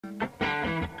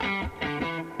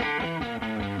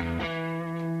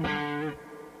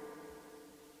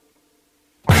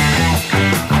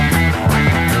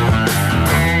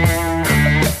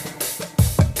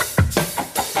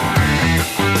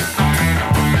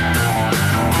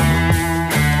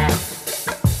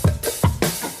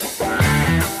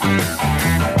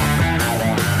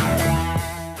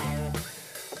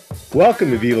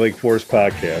Welcome to the Lake Forest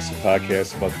Podcast, a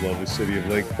podcast about the lovely city of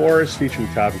Lake Forest, featuring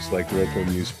topics like local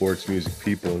news, sports, music,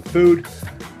 people, and food.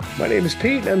 My name is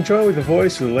Pete, and I'm joined with the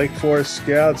voice of the Lake Forest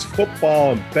Scouts,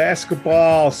 football and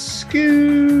basketball,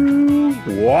 Scoot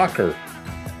Walker.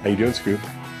 How you doing, Scoot?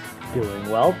 Doing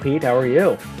well, Pete. How are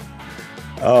you?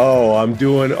 Oh, I'm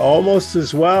doing almost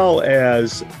as well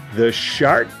as the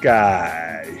Shark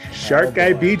Guy. Shark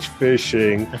Guy Beach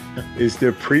Fishing is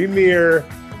the premier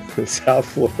South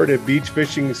Florida beach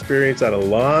fishing experience on a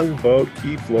Longboat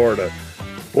Key, Florida.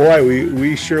 Boy,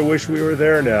 we sure wish we were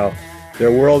there now.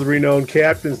 Their world-renowned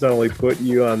captains not only put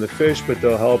you on the fish, but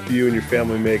they'll help you and your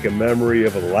family make a memory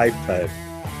of a lifetime.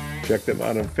 Check them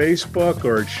out on Facebook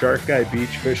or at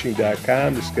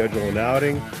sharkguybeachfishing.com to schedule an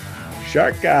outing.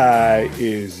 Shark Guy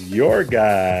is your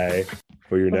guy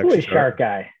for your next Who is Shark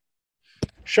Guy?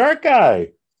 Shark Guy.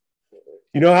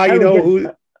 You know how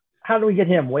How do we get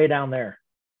him way down there?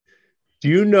 Do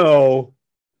you know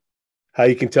how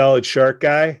you can tell it's Shark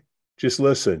Guy? Just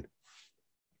listen.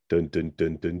 Dun, dun,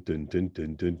 dun, dun, dun, dun,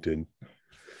 dun, dun, dun.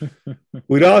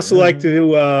 We'd also like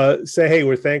to say, hey,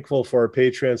 we're thankful for our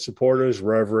Patreon supporters,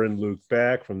 Reverend Luke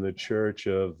Back from the Church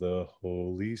of the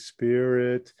Holy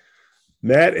Spirit,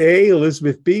 Matt A.,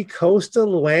 Elizabeth B., Costa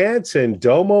Lance, and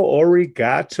Domo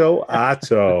Origato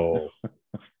Atto.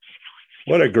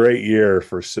 What a great year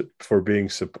for being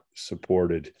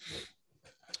supported.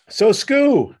 So,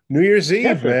 Scoo, New Year's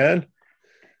Eve, man.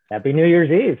 Happy New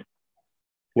Year's Eve.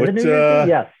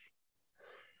 Yes.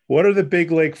 What are the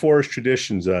big Lake Forest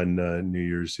traditions on New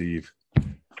Year's Eve?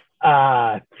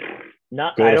 Go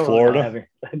to Florida.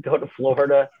 Go to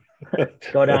Florida.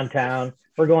 Go downtown.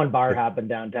 We're going bar hopping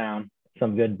downtown.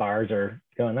 Some good bars are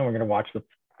going. Then we're going to watch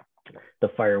the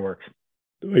fireworks.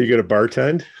 Are you going to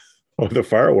bartend? Oh, the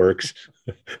fireworks.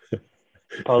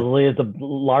 Supposedly it's the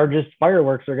largest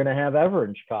fireworks they're going to have ever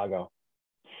in Chicago.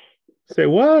 Say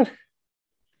what?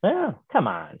 Yeah, come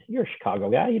on. You're a Chicago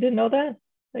guy. You didn't know that?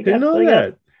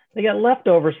 They got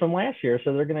leftovers from last year,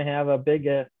 so they're going to have a big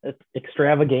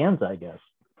extravaganza, I guess.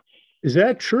 Is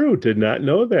that true? Did not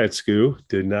know that, Scoo.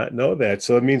 Did not know that.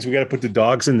 So it means we got to put the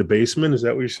dogs in the basement? Is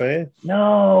that what you're saying?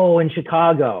 No, in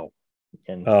Chicago.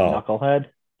 Knucklehead.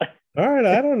 All right,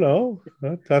 I don't know.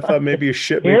 I thought maybe a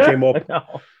shipment came up.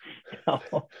 No. I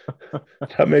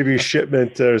thought maybe a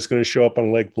shipment is going to show up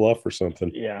on Lake Bluff or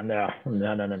something. Yeah, no,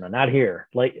 not here.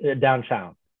 Like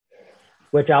downtown,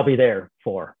 which I'll be there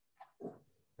for.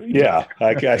 Yeah,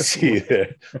 I see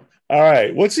it. All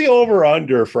right, what's the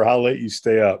over/under for how late you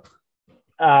stay up?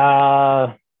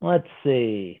 Let's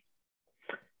see.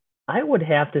 I would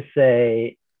have to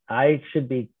say I should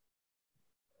be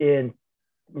in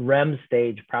REM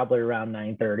stage probably around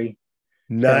 9:30.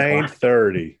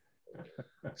 9:30.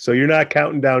 So you're not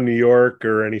counting down New York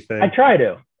or anything? I try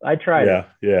to.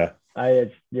 Yeah.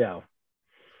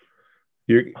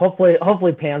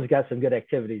 Hopefully Pam's got some good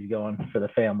activities going for the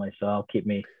family, so I'll keep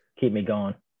me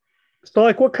going. So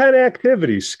like what kind of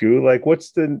activities, Scoo? Like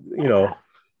what's the,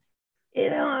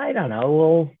 I don't know.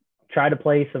 We'll try to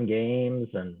play some games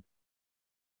and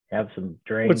have some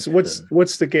drinks.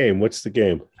 What's the game? What's the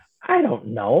game? I don't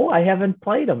know. I haven't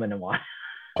played them in a while.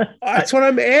 That's what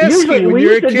I'm asking. When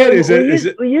you're a kid,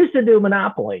 we used to do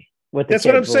Monopoly with the That's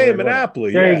kids what I'm saying,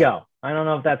 Monopoly. There you go. I don't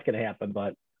know if that's going to happen,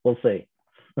 but we'll see.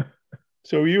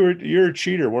 So you're a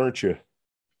cheater, weren't you?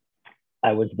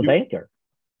 I was the banker.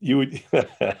 You would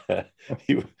I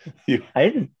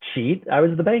didn't cheat. I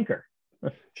was the banker.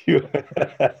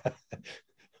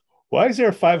 Why is there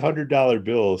a $500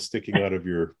 bill sticking out of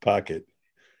your pocket?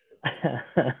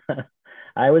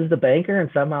 I was the banker, and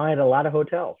somehow I had a lot of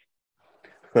hotels.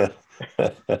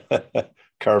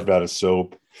 Carved out of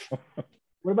soap.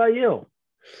 What about you?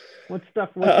 What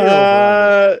stuff?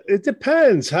 It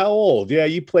depends. How old? Yeah,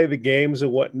 you play the games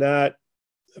and whatnot.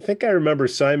 I think I remember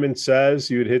Simon Says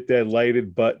you would hit that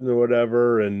lighted button or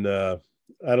whatever, and I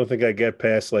don't think I get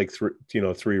past like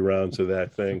three rounds of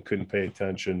that thing. Couldn't pay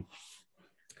attention.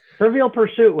 Trivial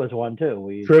Pursuit was one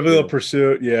too. Trivial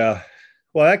Pursuit, yeah.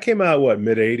 Well, that came out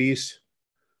mid '80s.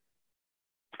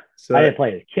 So I didn't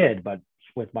play as a kid, but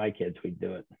with my kids, we'd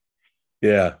do it.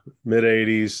 Yeah, mid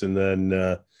 '80s, and then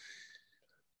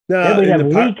then we'd have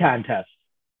Wii contests.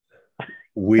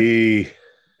 The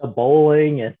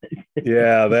bowling and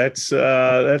yeah, that's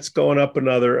going up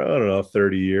another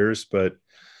 30 years. But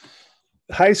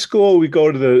high school, we go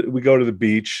to the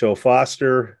beach. So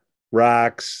Foster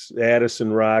rocks,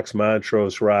 Addison rocks,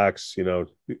 Montrose rocks.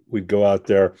 We'd go out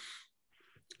there,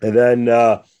 and then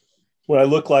when I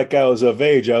looked like I was of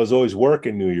age, I was always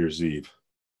working New Year's Eve.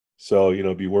 So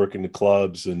be working the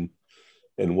clubs and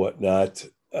whatnot.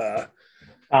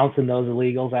 Bouncing those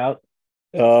illegals out.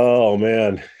 Oh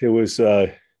man, it was.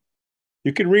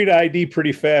 You could read ID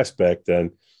pretty fast back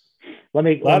then. Let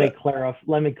me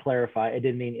clarify. I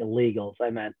didn't mean illegals. I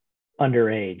meant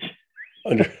underage.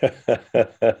 Under.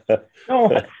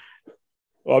 No,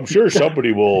 I'm sure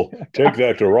somebody will take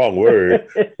that the wrong way.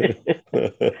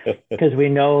 because we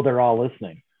know they're all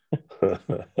listening.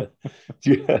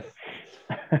 Yeah.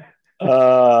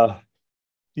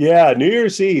 Yeah, New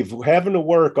Year's Eve, having to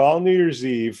work all New Year's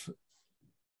Eve.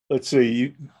 Let's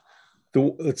see, the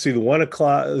 1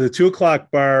 o'clock, the 2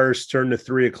 o'clock bars turn to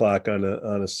 3 o'clock on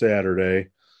a Saturday,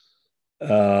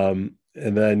 and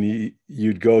then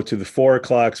you'd go to the 4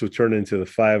 o'clocks, would turn into the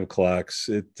 5 o'clocks.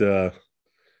 It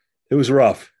was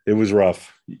rough. It was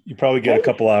rough. You probably get a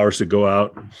couple hours to go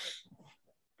out.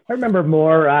 I remember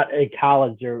more at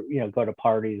college, or go to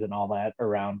parties and all that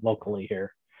around locally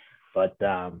here, but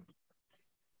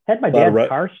had my dad's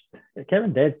car,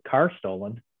 Kevin dad's car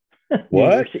stolen.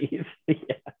 What? Yeah.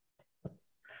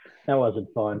 That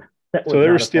wasn't fun. So they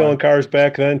were stealing cars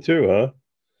back then too, huh?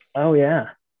 Oh yeah.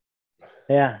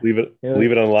 Yeah. Leave it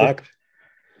unlocked?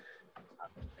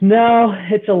 No,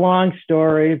 it's a long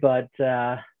story, but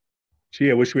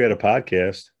gee, I wish we had a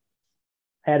podcast.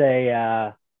 Had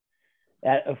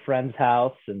at a friend's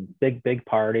house and big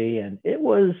party, and it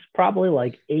was probably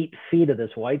like 8 feet of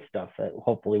this white stuff that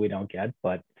hopefully we don't get,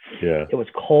 but yeah, it was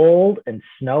cold and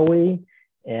snowy,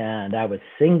 and I was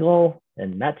single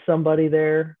and met somebody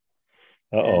there.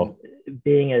 Uh-oh. And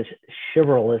being as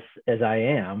chivalrous as I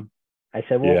am, I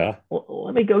said, well,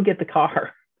 let me go get the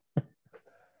car.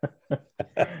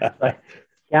 I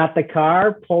got the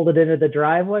car, pulled it into the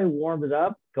driveway, warmed it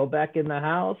up, go back in the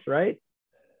house, right?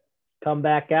 Come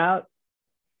back out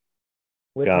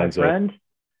with my friend,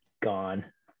 gone.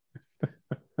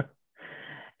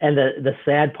 And the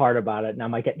sad part about it, now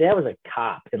my dad was a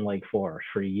cop in Lake Forest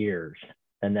for years,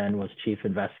 and then was chief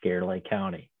investigator Lake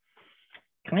County.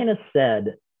 Kind of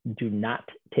said, do not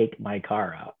take my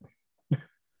car out.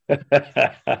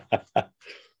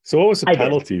 So what was the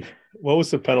penalty? What was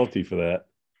the penalty for that?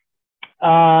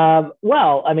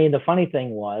 Well, I mean, the funny thing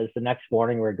was the next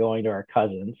morning we were going to our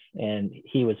cousin's, and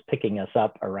he was picking us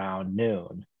up around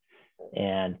noon,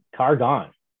 and car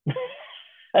gone.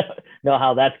 I don't know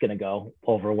how that's going to go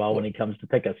over well when he comes to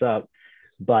pick us up.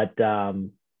 But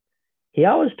he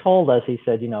always told us, he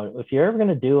said, if you're ever going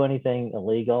to do anything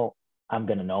illegal, I'm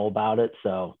going to know about it.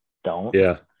 So don't.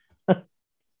 Yeah.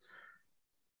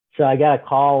 So I got a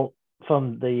call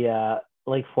from the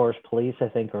Lake Forest police, I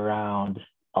think around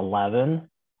 11.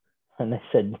 And they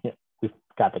said, we've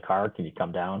got the car. Can you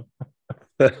come down?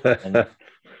 And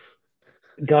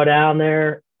go down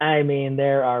there. I mean,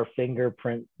 there are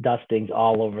fingerprint dustings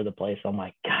all over the place. I'm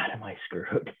like, God, am I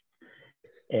screwed?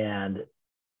 And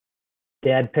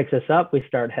Dad picks us up. We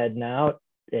start heading out,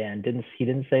 and he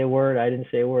didn't say a word. I didn't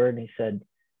say a word. And he said,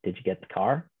 did you get the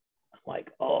car? I'm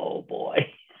like, oh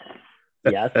boy.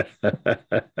 Yes. That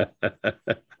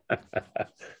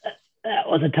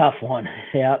was a tough one.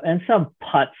 Yeah. And some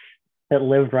putz that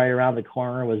lived right around the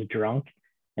corner was drunk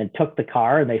and took the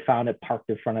car, and they found it parked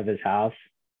in front of his house.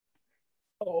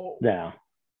 Oh. Yeah.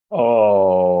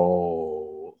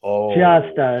 Oh.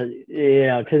 Just,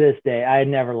 to this day, I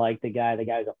never liked the guy. The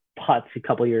guy was a putz, a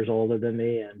couple years older than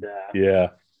me. And yeah.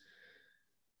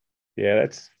 Yeah,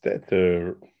 that's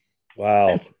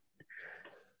wow.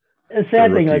 The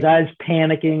sad thing was I was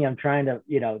panicking. I'm trying to,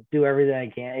 do everything I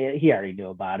can. He already knew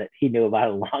about it. He knew about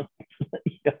it long.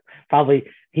 Probably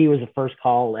he was the first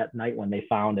call that night when they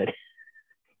found it.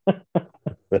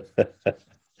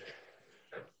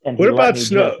 And what about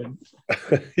snow?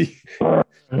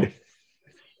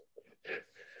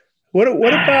 What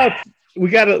about we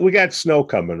got snow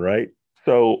coming, right?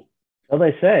 So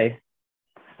they say.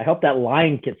 I hope that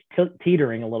line gets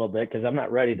teetering a little bit, because I'm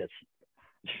not ready to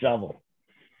shovel.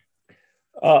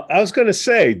 I was going to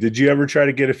say, did you ever try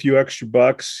to get a few extra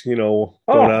bucks, going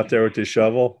out there with the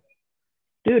shovel?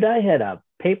 Dude, I had a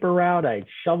paper route. I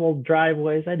shoveled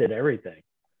driveways. I did everything.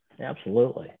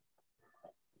 Absolutely.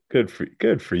 Good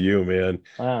for you, man.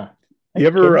 You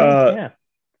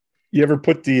ever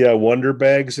put the Wonder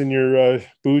bags in your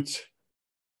boots?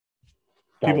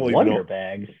 People Wonder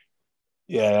bags.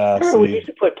 Yeah. We used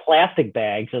to put plastic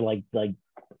bags, or like the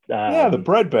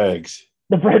bread bags.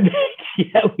 The bread bags.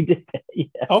 Yeah, we did that. Yeah.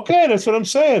 Okay, that's what I'm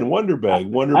saying. Wonder bag.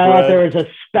 Wonder I bread. thought there was a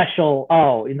special.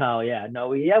 Oh no, yeah, no,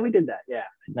 we did that. Yeah,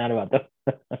 not about that.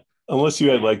 Unless you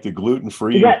had like the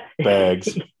gluten-free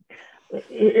bags.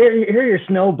 Here are your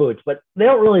snow boots, but they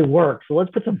don't really work. So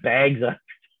let's put some bags on.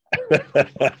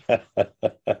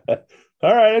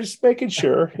 All right, I'm just making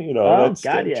sure.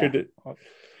 God, yeah.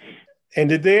 And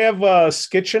did they have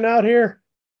skitching out here?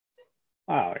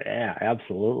 Oh yeah,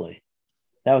 absolutely.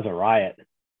 That was a riot.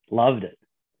 Loved it.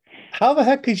 How the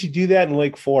heck could you do that in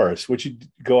Lake Forest? Would you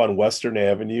go on Western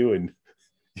Avenue and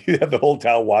you have the whole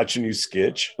town watching you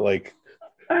sketch? Like,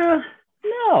 No,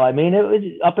 I mean it was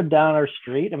up and down our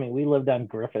street. I mean, we lived on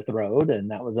Griffith Road,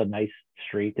 and that was a nice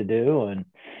street to do, and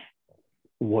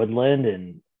Woodland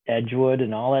and Edgewood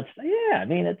and all that stuff. Yeah, I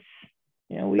mean it's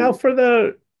we now for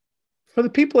the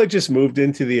people that just moved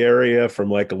into the area from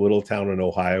like a little town in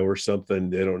Ohio or something,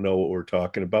 they don't know what we're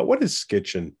talking about. What is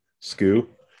skitching, Scoo?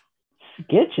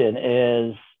 Skitching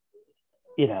is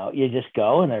you just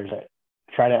go and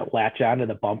try to latch onto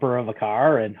the bumper of a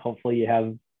car, and hopefully you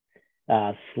have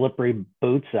slippery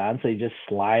boots on, so you just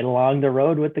slide along the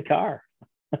road with the car.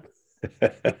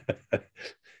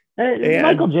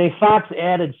 Michael J. Fox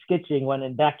added sketching when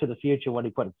in Back to the Future when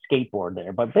he put a skateboard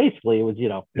there, but basically it was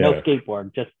no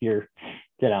skateboard, just and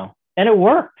it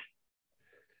worked.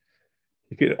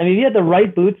 I mean, you had the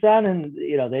right boots on, and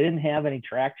they didn't have any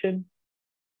traction.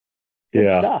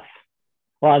 Good stuff.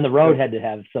 Well, and the road had to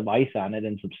have some ice on it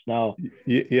and some snow.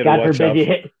 God forbid you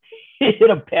hit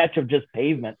a patch of just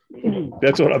pavement.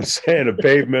 That's what I'm saying, a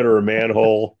pavement or a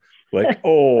manhole. Like,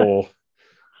 oh.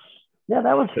 Yeah,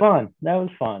 that was fun.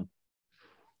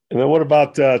 And then what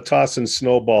about tossing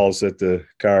snowballs at the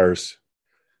cars?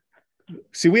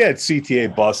 See, we had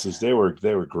CTA buses. They were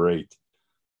great.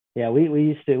 Yeah, we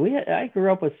used to. I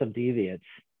grew up with some deviants,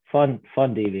 fun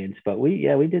deviants, but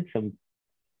we did some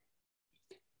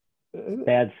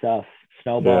bad stuff,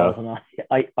 snowballs and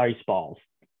ice balls.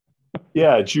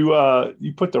 Yeah, did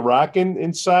you put the rock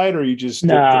inside, or you just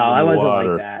no? I wasn't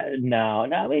water? Like that.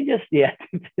 No, we just yeah,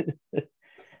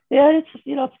 it's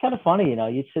it's kind of funny.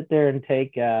 You sit there and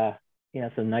take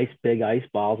some nice big ice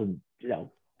balls and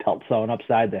pelt someone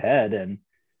upside the head, and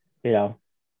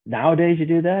nowadays you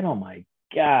do that. Oh my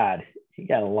God, you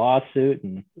got a lawsuit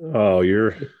and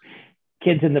you're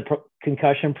kids in the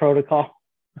concussion protocol.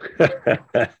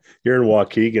 You're in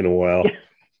Waukegan a while.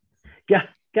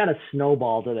 Got a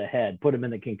snowball to the head, put him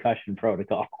in the concussion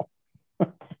protocol.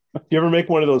 You ever make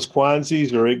one of those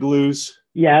Kwanzas or igloos?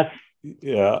 Yes.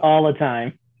 Yeah. All the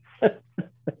time.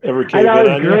 Ever caved it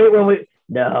on great when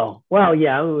no. Well,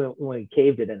 yeah, when we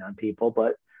caved it in on people,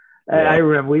 but I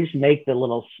remember we used to make the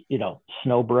little,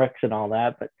 snow bricks and all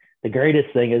that. But the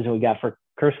greatest thing is we got for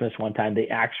Christmas one time, the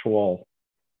actual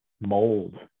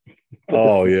mold.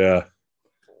 Oh, yeah.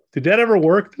 Did that ever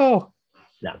work though?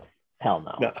 No. Hell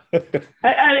no.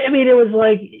 I mean, it was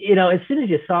like, as soon as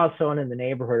you saw someone in the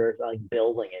neighborhood or like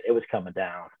building it, it was coming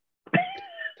down.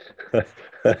 But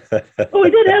we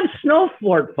did have snow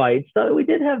fort fights. So we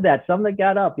did have that. Some that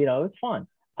got up, it was fun.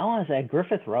 I want to say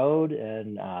Griffith Road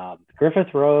and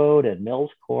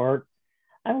Mills Court.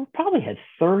 I probably had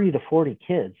 30 to 40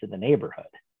 kids in the neighborhood.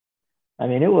 I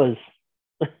mean, it was,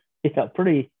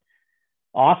 pretty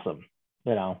awesome,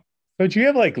 Did you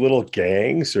have like little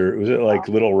gangs, or was it like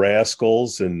little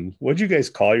rascals? And what did you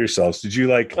guys call yourselves? Did you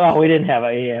like? Oh, we didn't have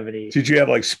any. Did you have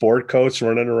like sport coats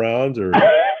running around, or?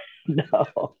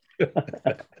 No.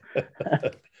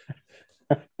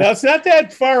 Now it's not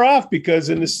that far off, because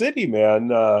in the city, man,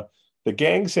 the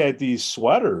gangs had these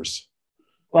sweaters.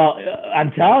 Well,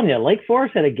 I'm telling you, Lake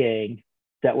Forest had a gang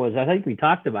that was. I think we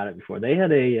talked about it before. They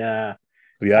had a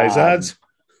the Izods.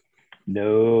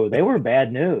 No, they were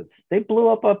bad news. They blew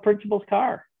up a principal's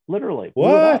car, literally.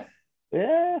 What?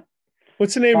 Yeah.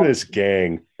 What's the name of this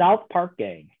gang? South Park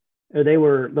Gang. They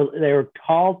were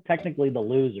called technically the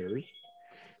Losers,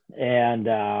 and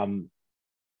the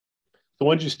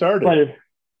ones you started. But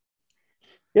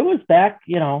it was back.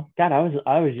 God,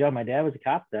 I was young. My dad was a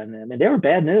cop then. I mean, they were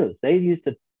bad news. They used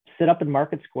to sit up in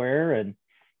Market Square and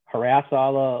harass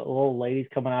all the little ladies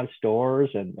coming out of stores,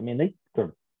 and I mean, they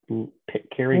were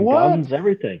carrying guns,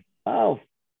 everything. Oh,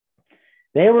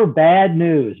 they were bad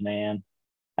news, man.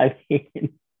 I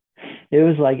mean, it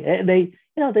was like they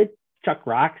chuck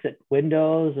rocks at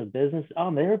windows of business.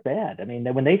 Oh, they were bad. I mean,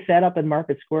 when they sat up in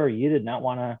Market Square, you did not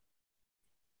want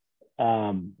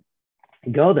to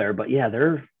go there. But yeah,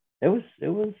 it was.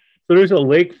 So there's a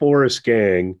Lake Forest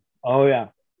gang. Oh yeah,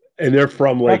 and they're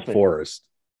from Lake Forest.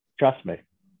 Trust me.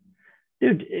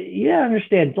 Dude, you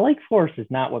understand, Lake Forest is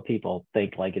not what people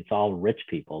think. Like, it's all rich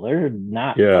people. They're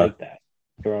not like that.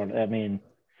 I mean,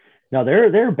 no,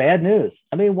 they're bad news.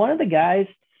 I mean, one of the guys,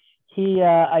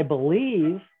 I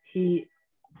believe he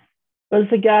was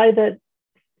the guy that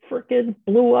freaking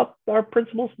blew up the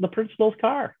principal's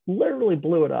car. Literally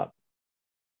blew it up.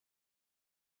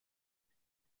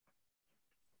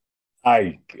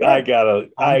 I gotta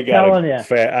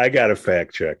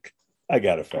fact check. I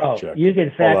got to fact check. You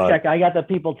can fact check. I got the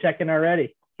people checking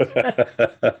already.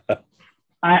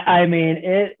 I mean,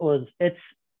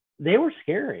 they were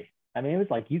scary. I mean, it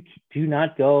was like, you do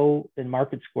not go in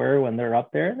Market Square when they're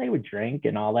up there, and they would drink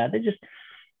and all that.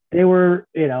 They were,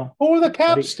 What were the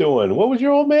cops doing? What was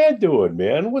your old man doing,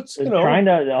 man? trying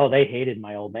to, they hated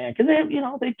my old man because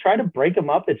they try to break him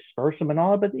up, disperse him and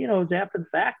all, but, it's after the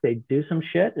fact, they do some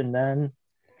shit. And then,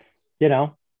 yeah,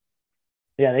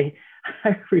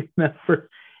 I remember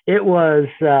it was,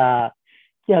 they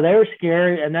were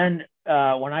scary. And then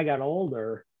when I got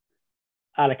older,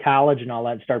 out of college and all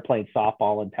that, started playing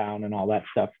softball in town and all that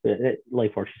stuff.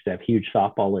 Lake Forest used to have a huge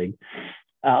softball league.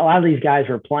 A lot of these guys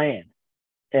were playing,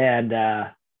 and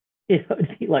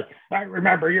like, I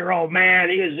remember your old man.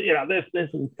 He was, this,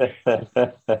 and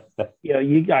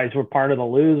you guys were part of the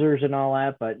losers and all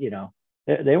that. But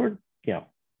they were, it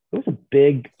was a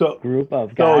big group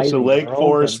of guys. So Lake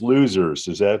Forest losers,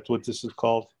 is that what this is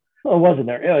called? Well, it wasn't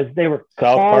there. They were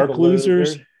South Park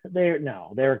losers. They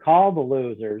were called the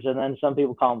losers, and then some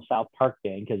people call them South Park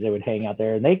Gang because they would hang out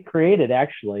there. And they created,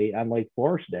 actually, on Lake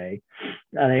Forest Day,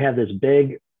 they have this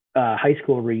big high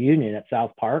school reunion at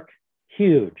South Park.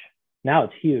 Huge. Now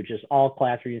it's huge. Just all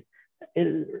class reunion.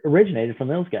 It originated from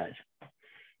those guys.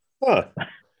 Huh.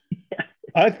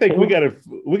 I think we gotta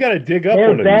dig up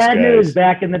one of these guys. Bad news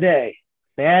back in the day.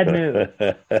 Bad news.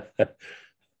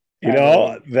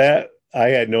 That I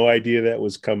had no idea that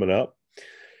was coming up.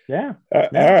 Yeah. All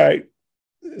right.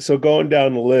 So going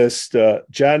down the list,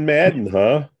 John Madden,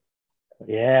 huh?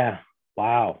 Yeah.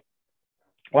 Wow.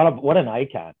 What an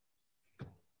icon.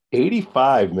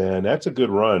 85, man. That's a good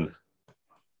run.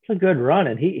 It's a good run.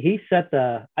 And he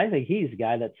I think he's the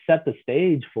guy that set the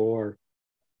stage for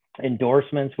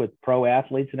endorsements with pro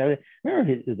athletes and everything.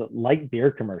 Remember his light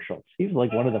beer commercials? He was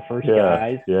like one of the first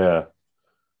guys. Yeah.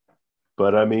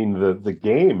 But I mean, the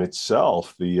game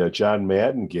itself, the John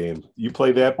Madden game, you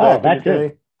played that back in the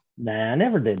day? Nah, I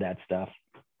never did that stuff.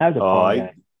 I was a Pong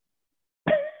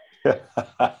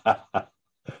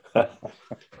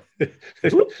guy.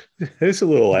 It's a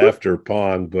little after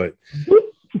Pong, but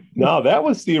no, that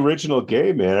was the original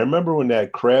game, man. I remember when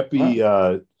that crappy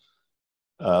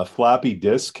floppy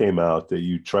disk came out that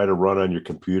you try to run on your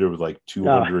computer with like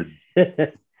 200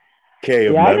 K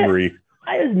of memory.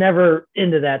 I was never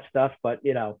into that stuff, but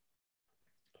he was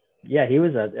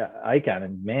an icon.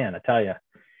 And man, I tell you,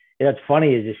 it's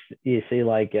funny. You see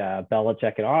like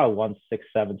Belichick and won 6,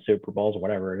 7 Super Bowls or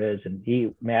whatever it is,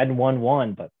 and Madden won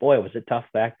one. But boy, was it tough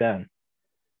back then.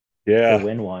 Yeah, to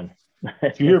win one.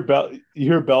 You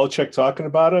hear Belichick talking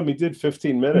about him? He did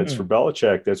 15 minutes for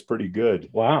Belichick. That's pretty good.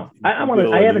 Wow. I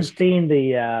haven't seen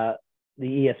the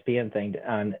ESPN thing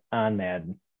on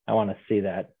Madden. I want to see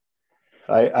that.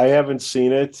 I haven't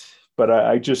seen it, but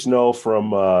I just know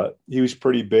from he was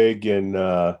pretty big in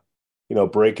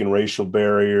breaking racial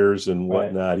barriers and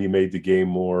whatnot. Right. He made the game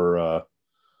more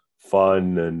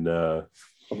fun and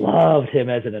loved him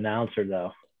as an announcer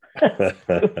though.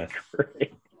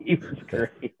 Great. He was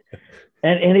great.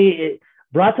 And he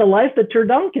brought to life the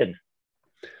turducken.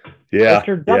 Yeah.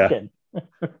 Turducken.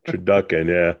 Yeah.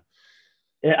 Turducken,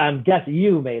 yeah. I'm guessing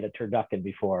you made a turducken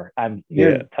before.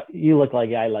 You look like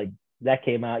a guy like that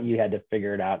came out, you had to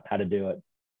figure it out how to do it.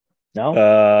 No?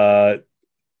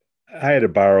 I had to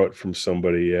borrow it from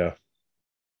somebody, yeah.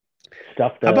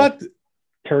 Stuff the How about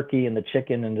turkey and the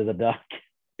chicken into the duck.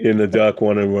 In the duck,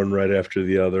 one and one right after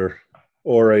the other.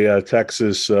 Or a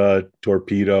Texas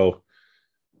torpedo.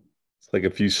 It's like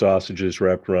a few sausages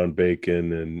wrapped around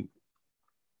bacon and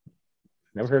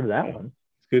never heard of that one.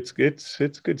 It's good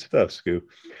stuff, Scoo.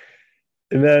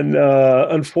 And then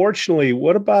unfortunately,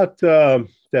 what about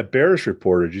that Bears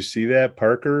reporter? Did you see that,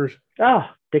 Parker?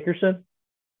 Dickerson.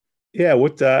 Yeah,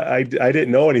 I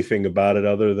didn't know anything about it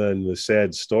other than the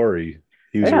sad story.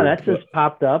 That just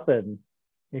popped up, and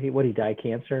he died of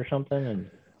cancer or something,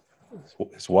 and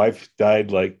his wife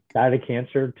died of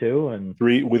cancer too, and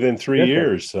within 3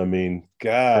 years. I mean,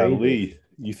 golly, crazy.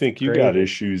 You think you got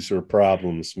issues or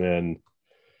problems, man?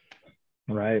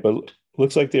 Right. But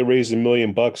looks like they raised $1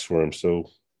 million for him. So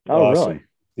awesome. Really?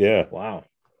 Yeah.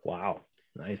 Wow.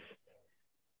 Nice.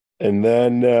 And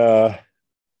then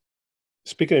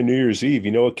speaking of New Year's Eve,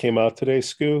 you know what came out today,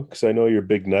 Scoo? Because I know you're a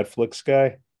big Netflix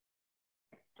guy.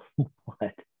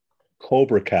 What?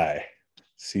 Cobra Kai,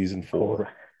 season 4.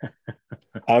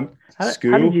 How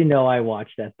did you know I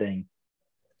watched that thing?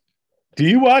 Do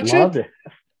you watch it?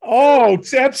 Oh,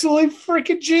 it's absolutely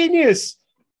freaking genius.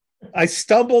 I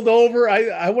stumbled over.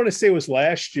 I want to say it was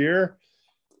last year.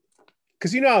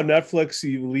 Because you know how Netflix,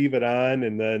 you leave it on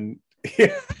and then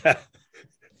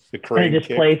the crane just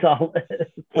plays all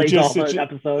the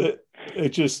episodes. It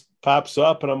just pops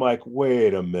up and I'm like,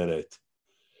 wait a minute.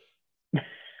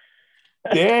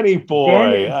 Danny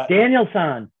boy.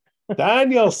 Danielson.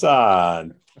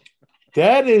 Danielson.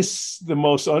 That is the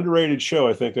most underrated show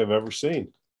I think I've ever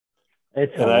seen.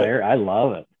 It's hilarious. I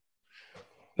love it.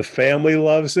 The family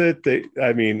loves it.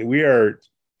 We are.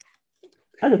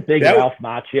 I'm a big Ralph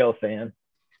Macchio fan.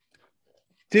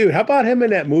 Dude, how about him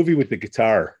in that movie with the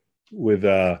guitar with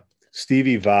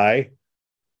Stevie Vai?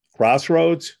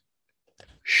 Crossroads?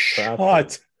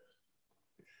 Shut.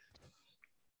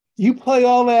 You play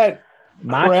all that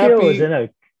Macchio crappy... is in a...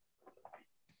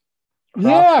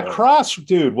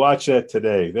 Dude, watch that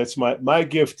today. That's my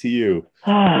gift to you.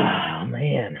 Oh,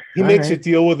 man. He makes a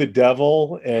deal with the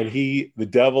devil, and the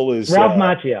devil is... Ralph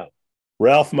Macchio.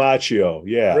 Ralph Macchio,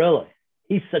 yeah. Really?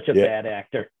 He's such a bad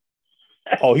actor.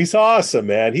 Oh, he's awesome,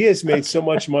 man. He has made so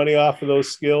much money off of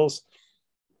those skills.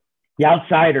 The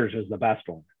Outsiders was the best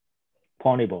one.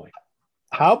 Pony Boy.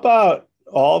 How about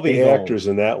all the actors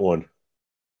in that one?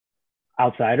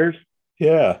 Outsiders?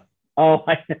 Yeah. Oh,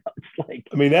 I know. It's like...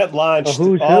 that launched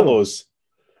all those.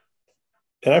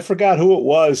 And I forgot who it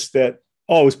was that...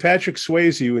 Oh, it was Patrick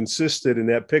Swayze who insisted in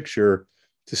that picture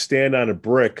to stand on a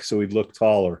brick so he'd look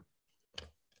taller.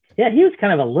 Yeah, he was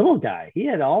kind of a little guy. He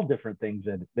had all different things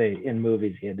in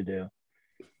movies he had to do.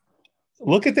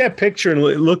 Look at that picture and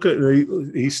look at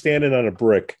he's standing on a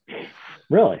brick.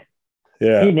 Really?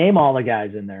 Yeah. Can you name all the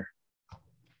guys in there?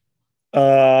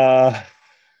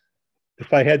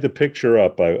 If I had the picture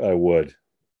up, I would.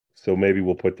 So maybe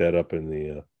we'll put that up in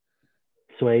the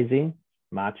Swayze,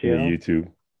 Macchio, YouTube.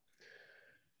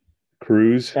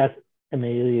 Cruz,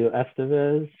 Emilio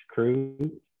Estevez,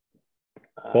 Cruz.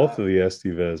 Both of the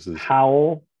Estevezes.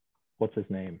 Howell, what's his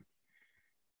name?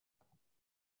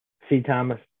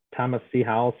 Thomas C.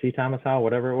 Howell, Thomas Howell,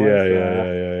 whatever it was.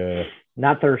 Yeah.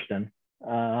 Not Thurston.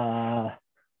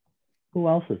 Who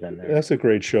else is in there? That's a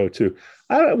great show too.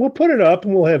 We'll put it up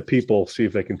and we'll have people see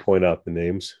if they can point out the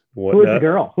names. Who is the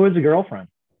girl? Who is the girlfriend?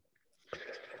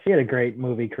 She had a great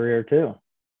movie career too.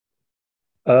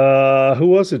 Who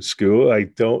was it,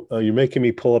 Scoo? You're making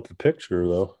me pull up the picture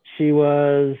though. She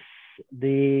was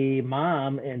the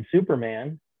mom in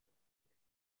Superman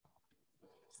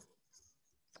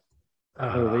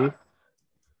movie.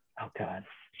 Oh God!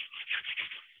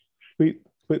 Quit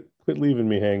leaving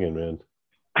me hanging, man.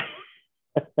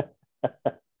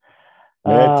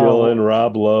 Matt Dillon,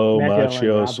 Rob Lowe,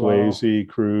 Macchio, Swayze,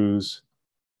 Cruz.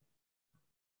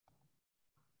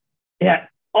 Yeah,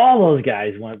 all those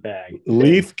guys went back.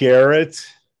 Leith Garrett.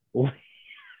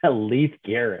 Leith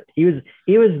Garrett. He was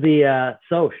the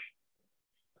Soch.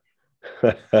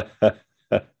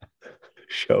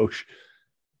 Shosh.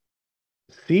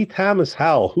 C. Thomas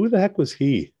Howell. Who the heck was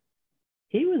he?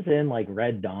 He was in like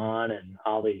Red Dawn and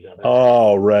all these other.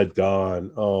 Oh, Red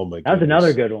Dawn. Oh my god. That was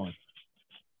another good one.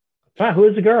 Who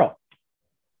is the girl?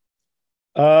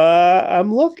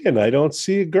 I'm looking. I don't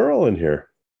see a girl in here.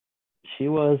 She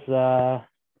was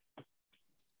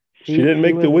she didn't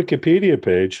make the Wikipedia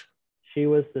page. She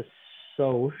was the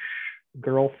Soch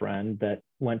girlfriend that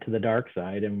went to the dark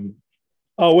side and...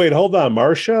 Oh, wait, hold on.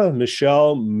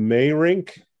 Michelle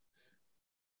Mayrink?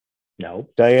 No.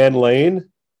 Diane Lane?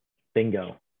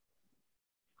 Bingo.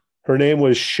 Her name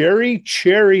was Sherry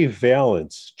Cherry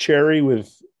Valance. Cherry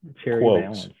with Cherry quotes.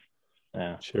 Valance.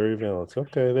 Yeah. Cherry Valance.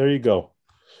 Okay, there you go.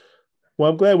 Well,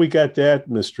 I'm glad we got that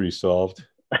mystery solved.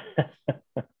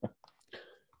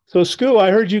 So, Scoo,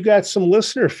 I heard you got some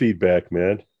listener feedback,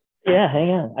 man. Yeah, hang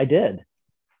on. I did.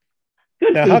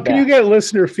 Good now, feedback. How can you get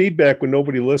listener feedback when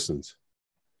nobody listens?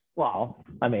 Well,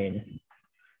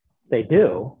 they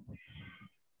do.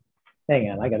 Hang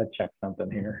on. I got to check something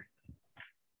here.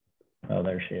 Oh,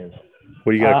 there she is.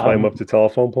 What, you got to climb up the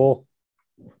telephone pole?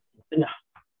 No.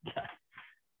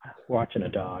 Watching a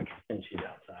dog, and she's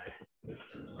outside.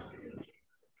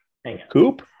 Hang on.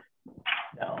 Coop?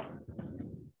 No.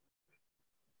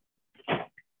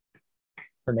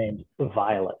 Her name's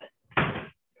Violet.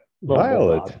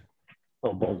 Violet.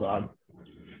 Little bulldog.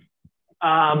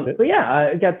 But yeah,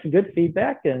 I got some good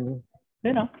feedback, and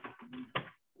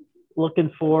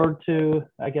looking forward to,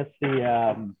 I guess,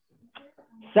 the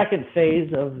second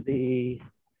phase of the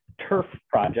turf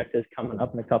project is coming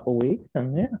up in a couple weeks,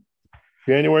 and yeah,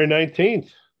 January 19th.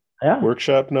 Yeah,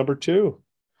 workshop number 2.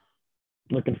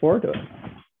 Looking forward to it.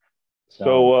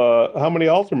 So, how many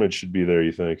alternates should be there,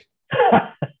 you think?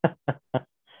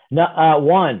 No,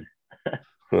 one.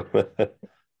 The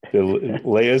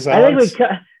liaisons.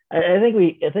 I think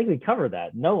we covered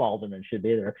that. No alderman should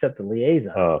be there except the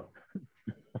liaison. Oh,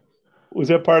 was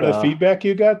that part of the feedback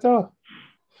you got though?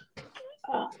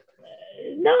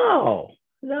 No,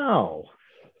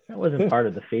 that wasn't part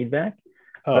of the feedback.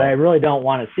 But I really don't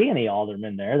want to see any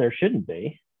aldermen there. There shouldn't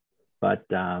be. But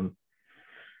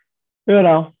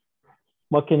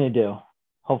What can you do?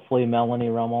 Hopefully Melanie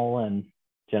Rummel and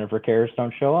Jennifer Karras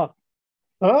don't show up.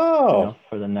 Oh,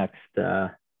 For the next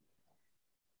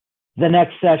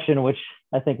session, which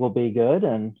I think will be good,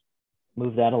 and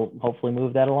hopefully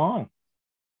move that along.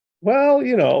 well,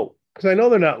 because I know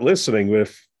they're not listening,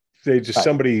 but if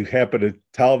somebody happened to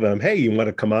tell them, hey, you want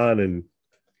to come on and,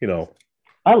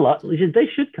 they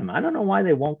should come. I don't know why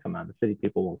they won't come on. The city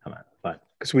people won't come on, but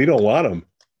because we don't want them.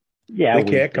 Yeah, they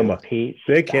can't come on. Pete,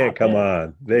 they can't come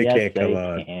on. They can't come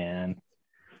on. They can.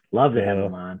 Love to have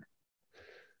them on.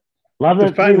 Love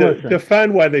to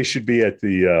define why they should be at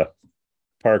the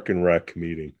Park and Rec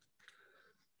meeting.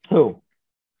 Who?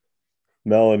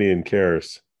 Melanie and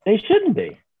Karras. They shouldn't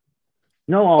be.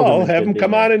 No, have them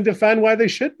come on and define why they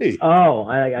should be. Oh,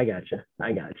 I gotcha.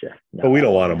 No, but we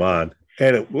don't want them on,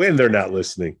 and when they're not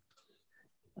listening.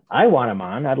 I want them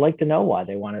on. I'd like to know why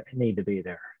they need to be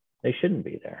there. They shouldn't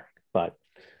be there, but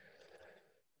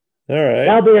all right.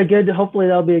 Hopefully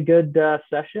that'll be a good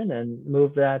session, and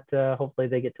move that. Hopefully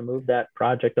they get to move that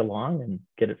project along and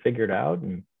get it figured out,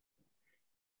 and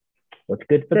what's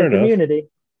good for the community.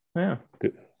 Yeah,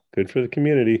 good for the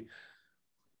community.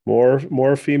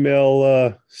 More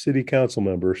female city council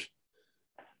members.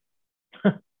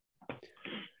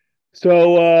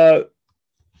 So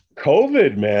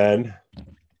COVID, man.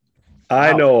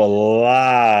 I know a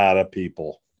lot of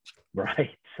people. Right.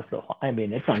 So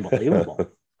it's unbelievable.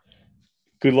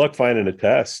 Good luck finding a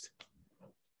test.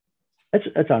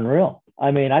 It's unreal.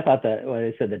 I thought that when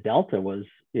they said the Delta was,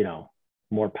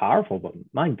 more powerful, but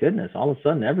my goodness, all of a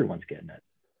sudden everyone's getting it.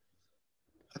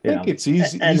 I think it's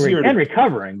easier and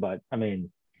recovering, but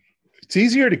it's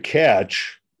easier to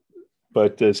catch.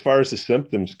 But as far as the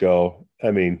symptoms go,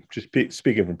 just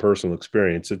speaking from personal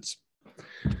experience, it's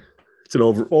an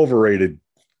overrated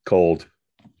cold,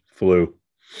 flu.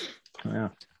 Yeah.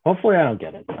 Hopefully, I don't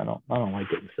get it. I don't like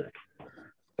getting sick.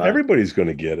 But everybody's going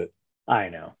to get it. I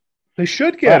know. They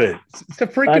should get it. It's a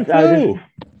freaking flu.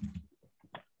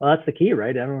 Well, that's the key,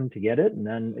 right? Everyone to get it, and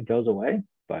then it goes away.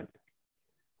 But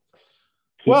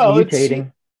keep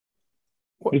mutating.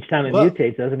 Each time it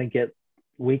mutates, doesn't it get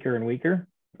weaker and weaker?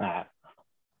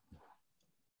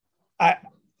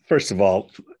 First of all,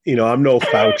 I'm no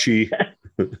Fauci.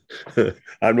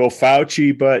 I'm no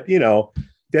Fauci, but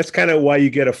that's kind of why you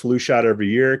get a flu shot every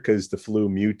year, because the flu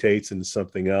mutates into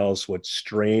something else. What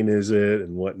strain is it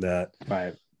and whatnot?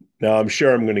 Right. Now I'm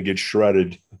sure I'm going to get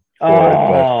shredded.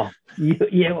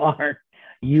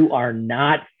 You are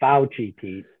not Fauci,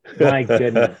 Pete. My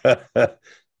goodness.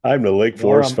 I'm the Lake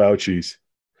Forest Fauci's.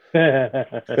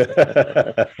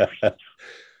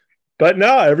 But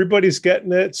no, everybody's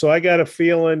getting it. So I got a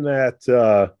feeling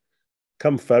that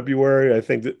come February, I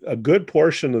think that a good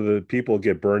portion of the people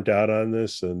get burnt out on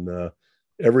this, and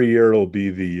every year it'll be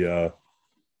the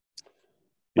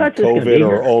COVID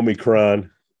or Omicron.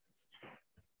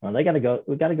 Well, we got to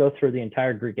go through the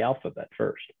entire Greek alphabet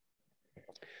first.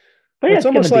 But it's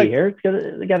going to be here.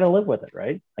 They got to live with it,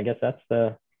 right? I guess that's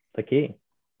the key.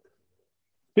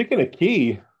 Speaking of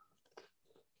key,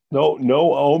 no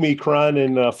Omicron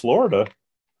in Florida.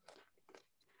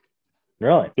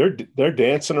 Really? They're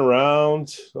dancing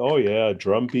around. Oh yeah,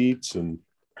 drum beats, and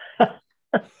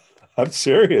I'm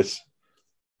serious.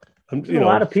 A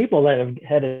lot of people that have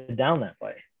headed down that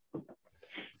way.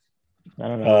 I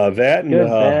don't know. That and good,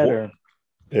 bad, or...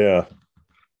 yeah.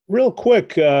 Real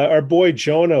quick, our boy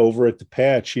Jonah over at the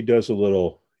Patch, he does a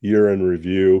little year-end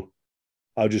review.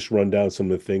 I'll just run down some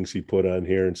of the things he put on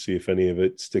here and see if any of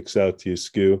it sticks out to you,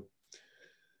 Skew.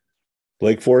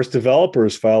 Lake Forest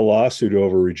developers file lawsuit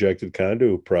over rejected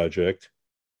condo project.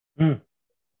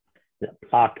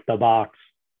 Block the box.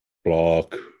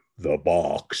 Block the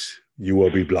box. You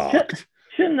will be blocked.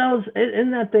 Isn't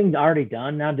that thing already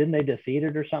done now? Didn't they defeat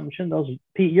it or something? Shouldn't those,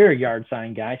 Pete, you're a yard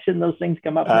sign guy. Shouldn't those things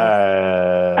come up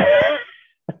now?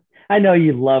 I know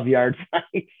you love yard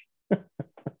signs.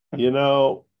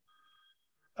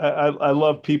 I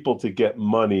love people to get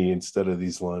money instead of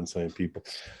these lawn sign people.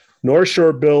 North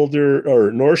Shore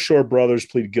Brothers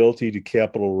plead guilty to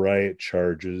capital riot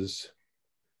charges.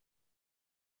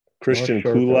 Christian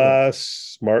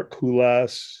Kulas, Mark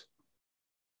Kulas.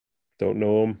 Don't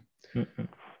know him. Mm-mm.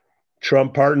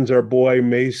 Trump pardons our boy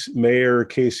Mayor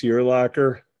Casey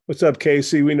Urlacher. What's up,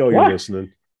 Casey? We know you're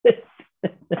listening.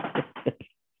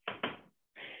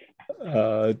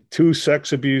 2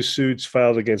 sex abuse suits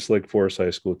filed against Lake Forest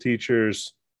High School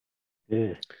teachers.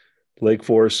 Yeah. Lake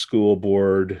Forest School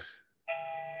Board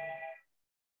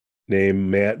named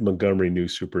Matt Montgomery new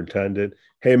superintendent.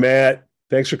 Hey, Matt,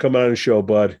 thanks for coming on the show,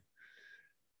 bud.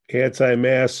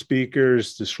 Anti-mask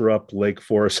speakers disrupt Lake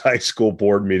Forest High School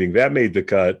board meeting. That made the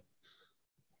cut.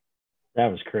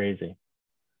 That was crazy.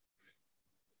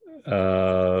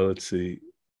 Let's see.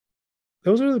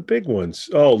 Those are the big ones.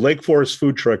 Oh, Lake Forest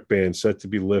food truck ban set to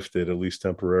be lifted, at least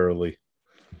temporarily.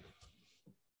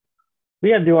 We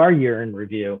got to do our year in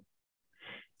review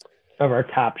of our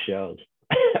top shows.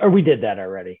 Or we did that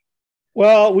already.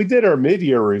 Well, we did our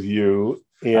mid-year review,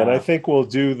 and I think we'll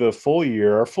do the full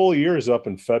year. Our full year is up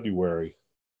in February.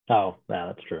 Oh, yeah,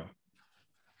 that's true.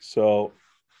 So,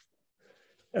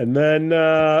 and then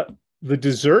the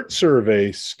dessert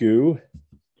survey, Scoo.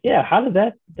 Yeah, how did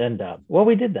that end up? Well,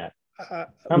 we did that.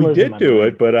 We did do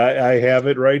it, but I have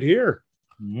it right here.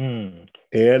 And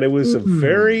it was it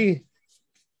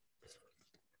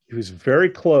was very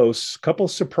close. A couple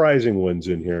surprising ones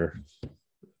in here.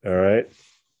 All right.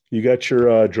 You got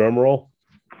your drum roll?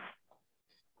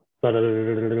 I'll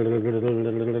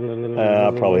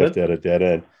probably have to edit that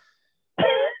in.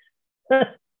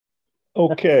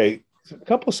 Okay. A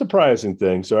couple surprising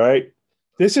things. All right.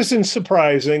 This isn't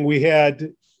surprising. We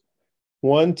had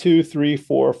 1, 2, 3,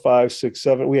 4, 5, 6,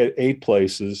 7. We had 8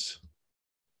 places,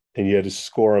 and you had to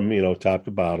score them, top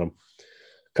to bottom.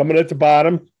 Coming at the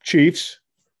bottom, Chiefs.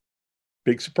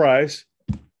 Big surprise.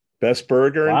 Best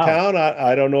burger in town.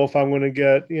 I don't know if I'm going to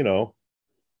get,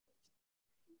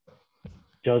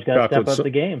 Joe's got to step up the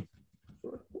game.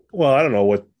 Well, I don't know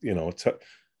what, I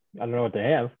don't know what they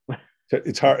have.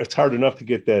 It's hard enough to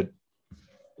get that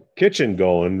kitchen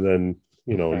going. Then,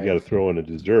 you got to throw in a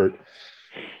dessert.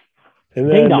 And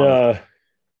then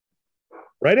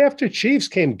right after Chiefs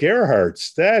came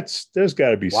Gerhardt's. There's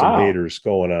got to be some haters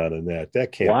going on in that.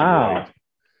 That can't be right.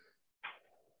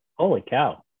 Holy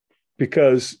cow.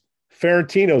 Because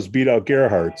Ferentino's beat out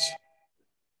Gerhardt's.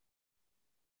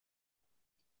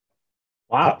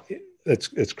 Wow.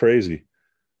 It's crazy.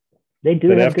 They do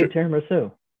have good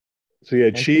tiramisu. So you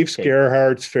had Chiefs,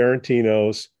 Gerhardt's,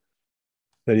 Ferentino's.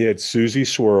 Then you had Susie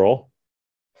Swirl.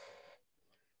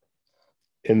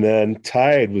 And then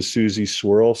tied with Susie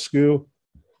Swirl, Scoo,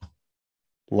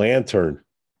 Lantern.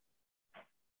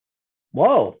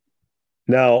 Whoa.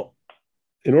 Now,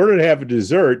 in order to have a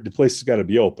dessert, the place has got to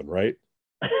be open, right?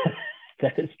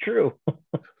 That is true.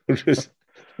 I'm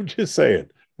just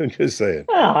saying.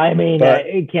 Well, I mean,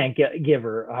 it can't give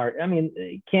her a hard. I mean,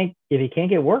 if you can't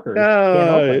get workers,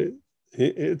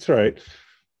 it's right.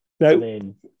 Now,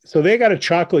 so they got a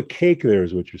chocolate cake there,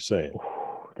 is what you're saying.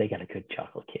 They got a good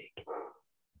chocolate cake.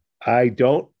 I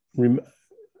don't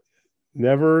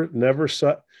never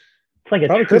saw. It's like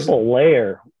a triple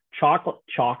layer chocolate.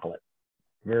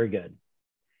 Very good.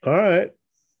 All right.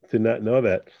 Did not know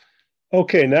that.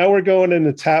 Okay, now we're going in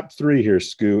the top 3 here,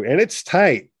 Scoo, and it's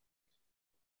tight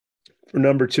for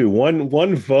number 2.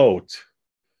 One vote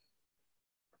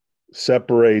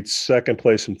separates second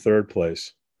place from third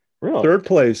place. Really? Third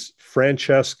place,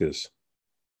 Francesca's.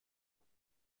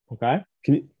 Okay.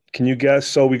 Can you guess?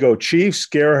 So we go Chiefs,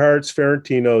 Gerhardt's,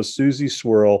 Ferentino's, Susie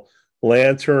Swirl,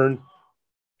 Lantern,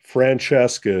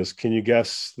 Francesca's. Can you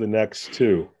guess the next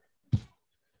 2?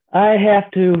 I have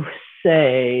to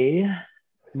say,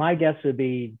 my guess would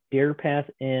be Deer Path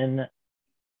Inn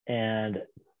and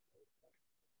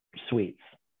Sweets.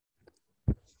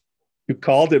 You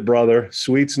called it, brother.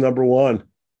 Sweets number 1.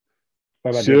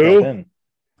 What about Sue? Deer Path Inn?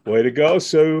 Way to go,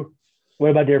 Sue.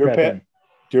 What about Deer Path Inn?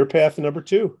 Deer Path number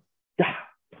 2.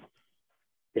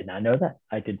 Did not know that.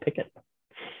 I did pick it.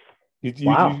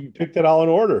 You picked it all in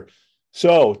order.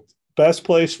 So, best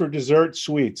place for dessert,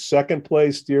 Sweets. Second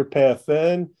place, Deer Path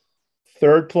Inn.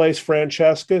 Third place,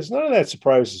 Francesca's. None of that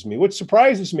surprises me. What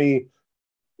surprises me,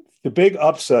 the big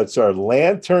upsets are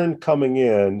Lantern coming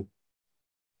in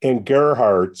and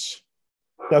Gerhardt's.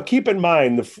 Now, keep in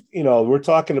mind, we're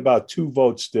talking about 2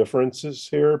 votes differences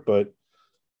here, but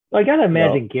I got to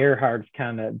imagine Gerhardt's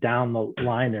kind of down the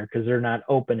line there because they're not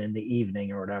open in the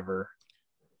evening or whatever.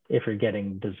 If you're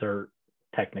getting dessert,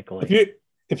 technically,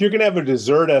 if you're going to have a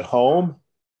dessert at home,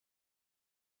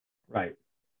 right?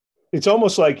 It's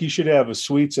almost like you should have a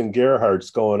Sweets and Gerhardt's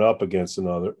going up against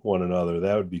one another.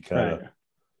 That would be kind of,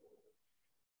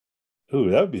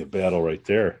 that would be a battle right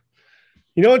there.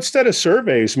 Instead of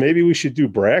surveys, maybe we should do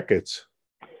brackets.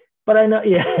 But I know,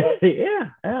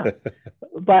 yeah.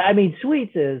 But I mean,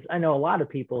 Sweets is, I know a lot of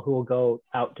people who will go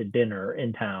out to dinner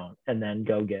in town and then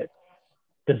go get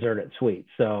dessert at Sweets.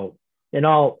 So in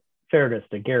all fairness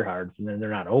to Gerhardt's, and then they're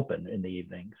not open in the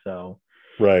evening. So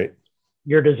right,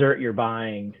 your dessert you're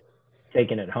buying,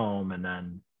 taking it home, and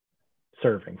then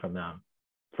serving from them.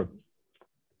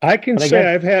 I can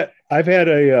say I've had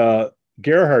a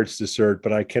Gerhardt's dessert,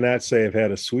 but I cannot say I've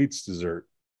had a Sweets dessert.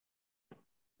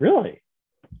 Really?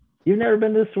 You've never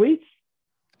been to Sweets?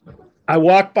 I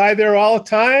walk by there all the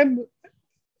time.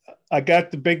 I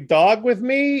got the big dog with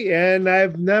me, and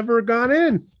I've never gone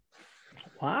in.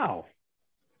 Wow.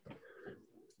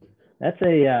 That's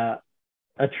a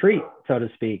treat, so to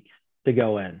speak, to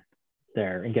go in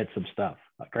there and get some stuff.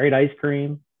 Great ice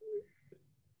cream,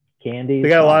 candy. They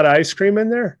got a lot of ice cream in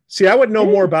there. See, I would know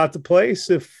more about the place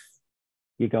if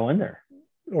you go in there,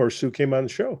 or Sue came on the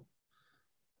show,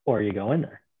 or you go in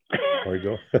there, or you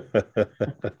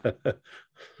go.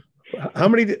 How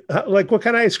many? Like, what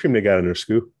kind of ice cream they got in there,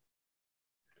 Scoop?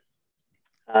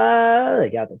 They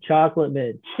got the chocolate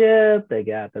mint chip. They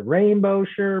got the rainbow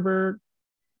sherbet.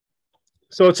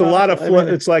 So it's a lot of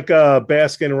it's like a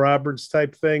Baskin Robbins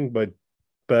type thing, but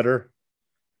better.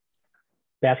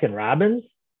 Baskin Robbins?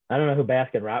 I don't know who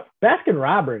Baskin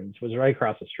Robbins was right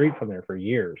across the street from there for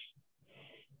years.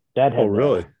 That had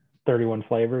really 31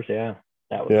 flavors. Yeah,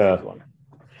 that was a good one.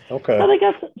 Okay. Well, they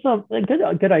got some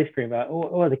good ice cream.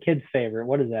 What the kids' favorite?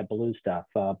 What is that blue stuff?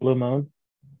 Blue Moon?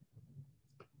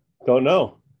 Don't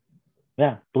know.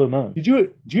 Yeah, Blue Moon.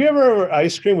 Do you ever have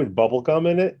ice cream with bubble gum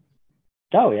in it?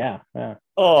 Oh yeah.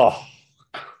 Oh,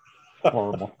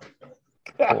 horrible.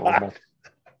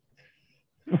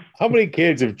 How many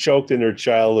kids have choked in their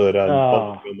childhood on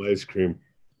bubblegum ice cream?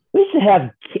 We used to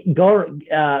have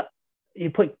you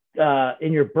put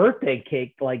in your birthday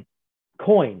cake like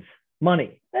coins,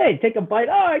 money. Hey, take a bite.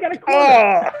 Oh, I got a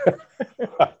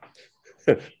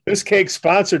quarter. This cake's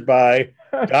sponsored by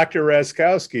Dr.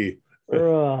 Raskowski.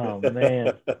 Oh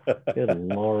man, good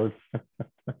Lord.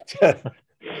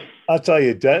 I'll tell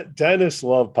you, dentists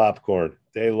love popcorn.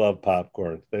 They love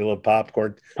popcorn. They love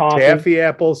popcorn. Toffee. Taffy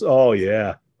apples. Oh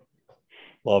yeah,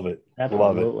 love it.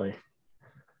 Absolutely.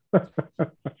 Love it.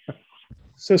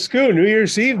 So, Scoo, New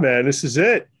Year's Eve, man. This is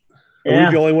it. Are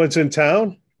we the only ones in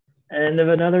town? End of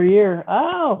another year.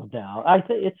 Oh no, I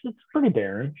think it's pretty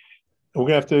barren. We're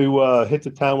gonna have to hit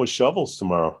the town with shovels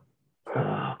tomorrow.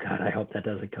 Oh God, I hope that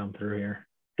doesn't come through here.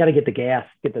 Got to get the gas,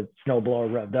 get the snowblower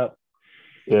revved up.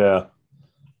 Yeah.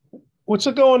 What's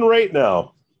it going right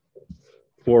now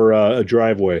for a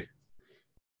driveway?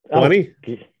 20?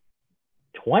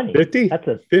 20? 50? That's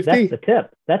 50? That's the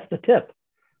tip. That's the tip.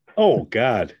 Oh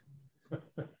God.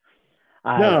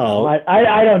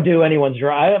 I don't do anyone's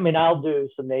drive. I mean, I'll do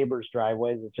some neighbors'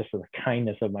 driveways. It's just for the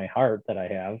kindness of my heart that I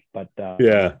have. But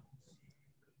yeah,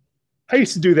 I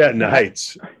used to do that in the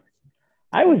Heights.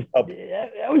 I was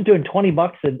doing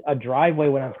 $20 a driveway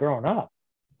when I was growing up.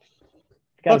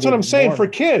 That's what I'm saying for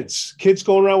kids. Kids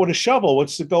going around with a shovel.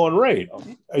 What's the going rate?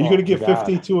 Are you going to give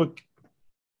 50 to a?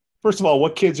 First of all,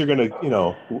 what kids are going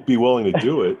to, be willing to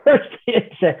do it?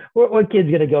 What kid's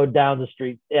going to go down the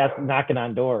street knocking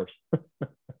on doors?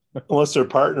 Unless their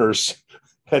partners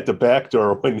at the back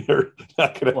door when you're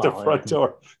knocking at the front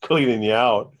door, cleaning you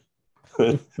out.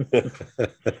 We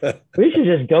should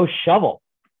just go shovel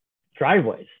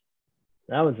driveways.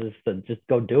 That was just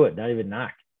go do it, not even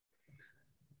knock.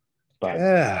 But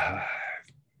yeah,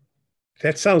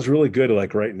 that sounds really good.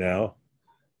 Like right now,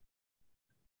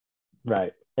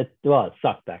 right? It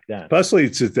sucked back then. Especially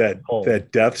it's that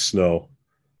death snow.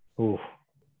 Ooh.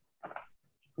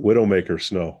 Widowmaker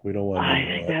snow. We don't want.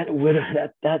 I think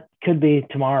that could be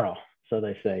tomorrow. So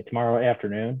they say tomorrow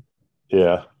afternoon.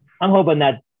 Yeah, I'm hoping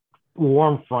that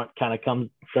warm front kind of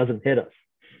doesn't hit us.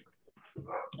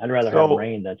 I'd rather have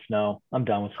rain than snow. I'm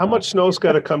done with snow. How much snow's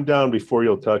got to come down before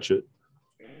you'll touch it?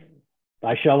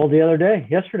 I shoveled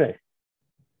yesterday.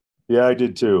 Yeah, I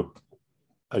did too.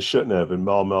 I shouldn't have, and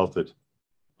all melted.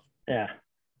 Yeah,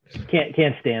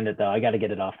 can't stand it though. I got to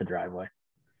get it off the driveway.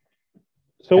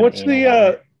 So what's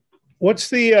the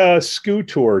Scoo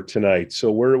tour tonight?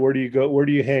 So where do you go? Where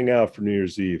do you hang out for New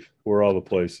Year's Eve? Where are all the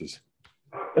places?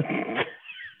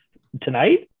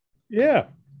 Tonight? Yeah.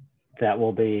 That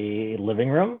will be living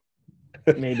room.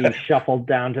 Maybe shuffled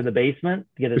down to the basement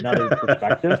to get another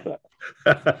perspective.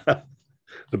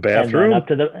 The bathroom,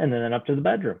 and then up to the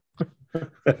bedroom.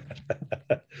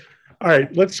 All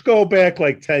right, let's go back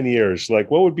like 10 years.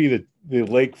 Like, what would be the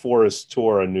Lake Forest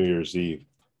tour on New Year's Eve?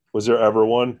 Was there ever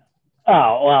one?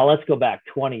 Oh well, let's go back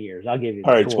 20 years. I'll give you.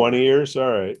 All right, tour. 20 years.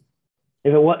 All right.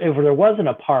 If there wasn't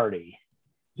a party,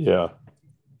 yeah.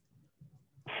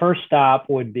 First stop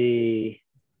would be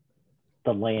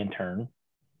the Lantern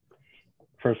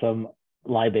for some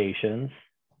libations.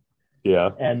 Yeah.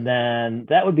 And then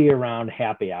that would be around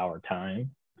happy hour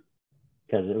time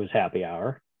because it was happy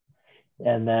hour.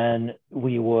 And then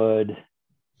we would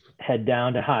head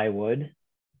down to Highwood,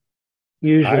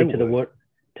 usually to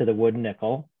the Wood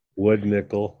Nickel. Wood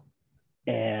Nickel.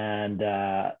 And,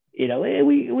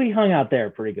 we hung out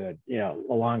there pretty good, a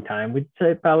long time. We'd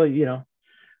say probably,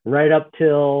 right up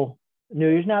till New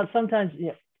Year's. Now, sometimes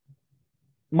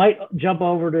might jump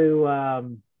over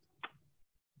to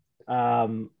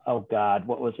Oh God,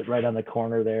 what was it? Right on the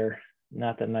corner there.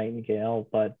 Not the Nightingale,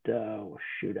 but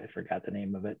shoot, I forgot the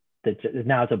name of it.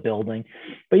 Now it's a building,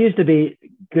 but used to be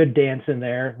good dancing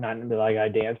there. Not like I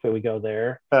dance, but we go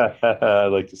there. I'd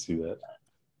like to see that.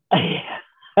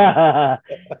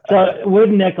 So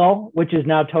Wood Nickel, which is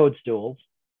now Toadstools,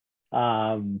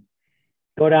 go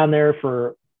down there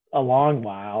for a long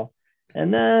while,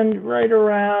 and then right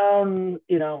around,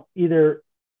 either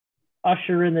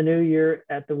usher in the new year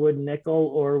at the Wood Nickel,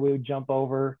 or we would jump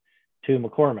over to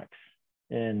McCormick's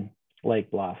in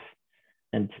Lake Bluff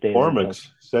and stay there. McCormick's,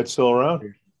 is that still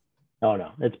around? Oh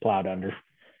no, it's plowed under.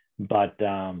 But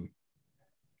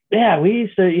yeah, we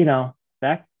used to,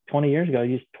 back 20 years ago,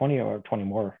 used 20 or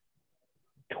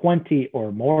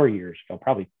more years ago,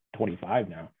 probably 25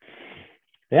 now.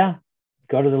 Yeah,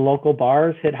 go to the local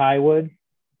bars, hit Highwood,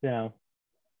 go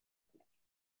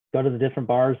to the different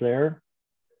bars there.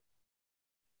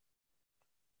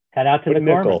 Head out to Wood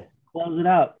McCormick, close it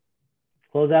out.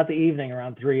 Close out the evening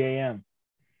around 3 a.m.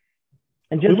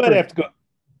 And we might have to go.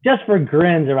 Just for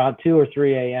grins, around 2 or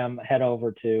 3 a.m., head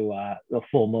over to the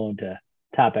Full Moon to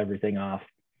top everything off.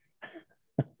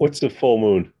 What's the Full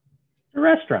Moon? A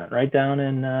restaurant right down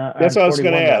in. That's what I was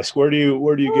going to ask. Where do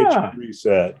you get your grease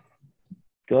at?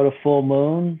 Go to Full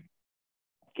Moon,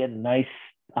 get a nice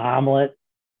omelet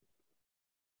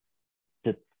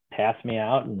to pass me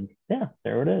out, and yeah,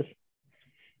 there it is.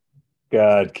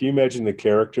 God, can you imagine the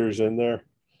characters in there?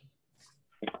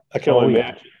 I can only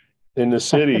imagine. In the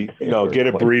city, get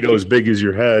a burrito as big as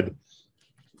your head.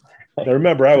 Now,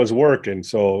 remember, I was working,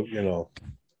 so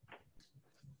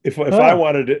if I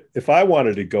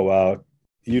wanted to go out,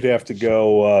 you'd have to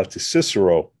go to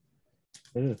Cicero.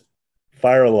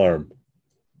 Fire Alarm,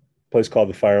 place called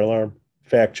the Fire Alarm.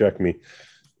 Fact check me.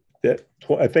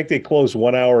 I think they close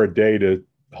 1 hour a day to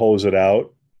hose it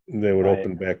out. And they would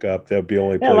open back up. That'd be the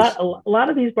only place. A lot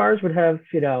of these bars would have,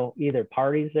 either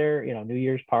parties there, New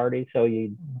Year's party. So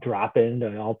you drop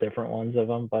into all different ones of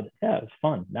them. But yeah, it's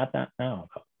fun. Not that now.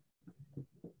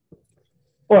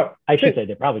 Or I should say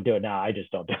they probably do it now. I just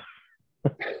don't do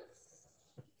it.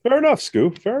 Fair enough,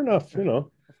 Scoop. Fair enough. No,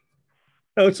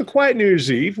 it's a quiet New Year's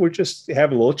Eve. We're just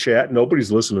having a little chat. Nobody's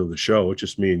listening to the show. It's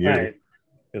just me and you. Right.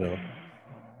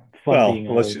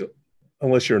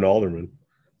 Unless you're an alderman.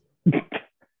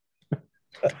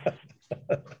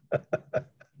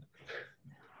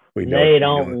 They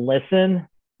don't listen.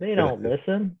 They don't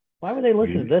listen. Why would they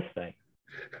listen to this thing?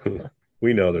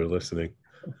 We know they're listening.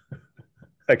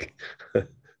 I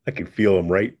can feel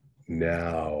them right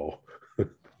now.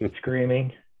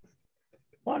 Screaming.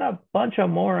 What a bunch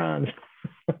of morons.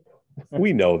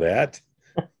 We know that.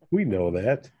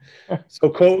 So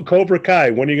Cobra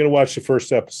Kai, when are you going to watch the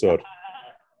first episode?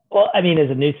 Well, I mean, is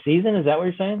it a new season? Is that what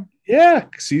you're saying? Yeah,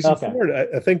 season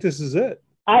 4. I think this is it.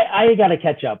 I got to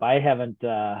catch up. I haven't,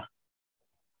 when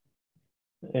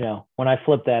I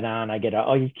flip that on, I get,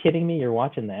 are you kidding me? You're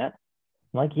watching that?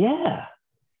 I'm like, yeah.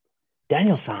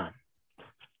 Daniel-san.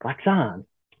 Wax on.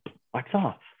 Wax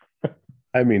off.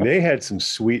 I mean, they had some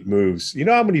sweet moves. You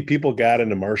know how many people got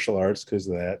into martial arts because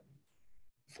of that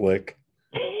flick?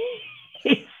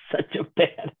 He's such a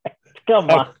bad actor. Come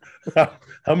on.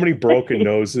 How many broken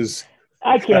noses?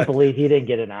 I can't believe he didn't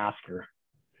get an Oscar.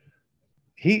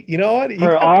 You know what?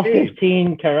 For all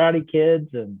 15 Karate Kids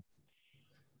and,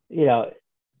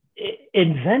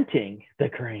 inventing the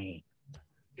crane.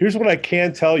 Here's what I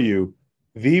can tell you.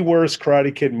 The worst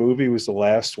Karate Kid movie was the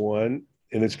last one,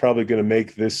 and it's probably going to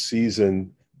make this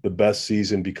season the best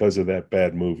season because of that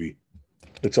bad movie.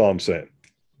 That's all I'm saying.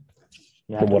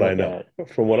 From what I know.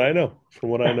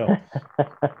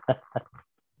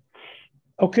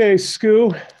 Okay,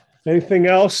 Scoo, anything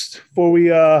else before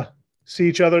we see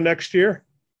each other next year?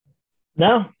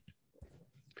 No,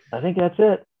 I think that's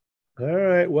it. All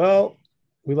right. Well,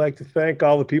 we'd like to thank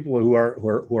all the people who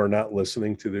are not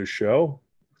listening to this show.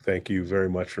 Thank you very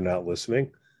much for not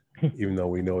listening, even though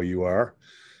we know you are.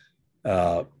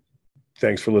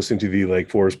 Thanks for listening to the Lake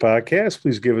Forest Podcast.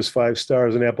 Please give us 5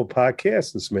 stars on Apple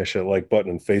Podcasts and smash that like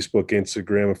button on Facebook,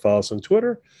 Instagram, and follow us on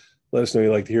Twitter. Let us know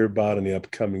you'd like to hear about in the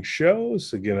upcoming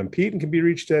shows. Again, I'm Pete and can be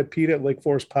reached at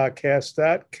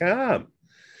pete@lakeforestpodcast.com.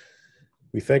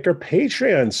 We thank our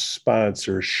Patreon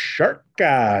sponsor, Shark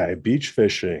Guy Beach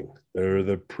Fishing. They're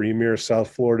the premier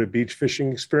South Florida beach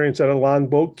fishing experience out of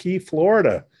Longboat Key,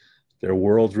 Florida. Their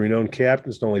world-renowned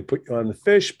captains not only put you on the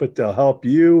fish, but they'll help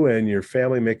you and your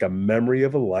family make a memory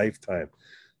of a lifetime.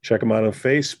 Check them out on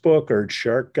Facebook or at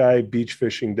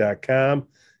sharkguybeachfishing.com.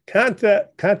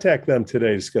 Contact them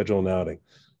today to schedule an outing.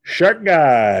 Shark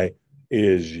Guy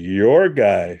is your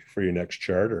guy for your next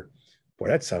charter. Boy,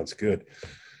 that sounds good.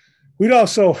 We'd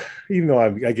also, even though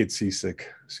I get seasick,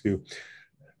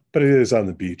 but it is on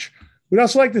the beach. We'd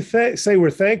also like to say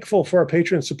we're thankful for our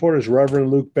patron supporters,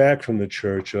 Reverend Luke Beck from the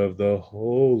Church of the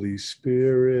Holy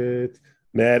Spirit,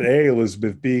 Matt A.,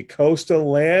 Elizabeth B., Costa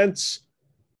Lance.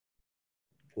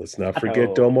 Let's not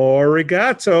forget Domo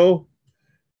Arigato.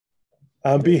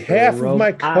 On behalf of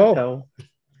my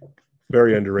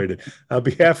very underrated. On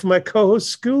behalf of my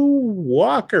co-host, Scoo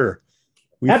Walker,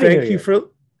 we thank you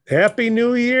for Happy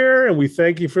New Year, and we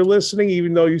thank you for listening,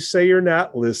 even though you say you're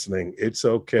not listening. It's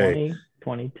okay.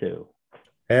 2022.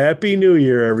 Happy New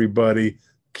Year, everybody.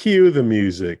 Cue the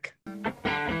music.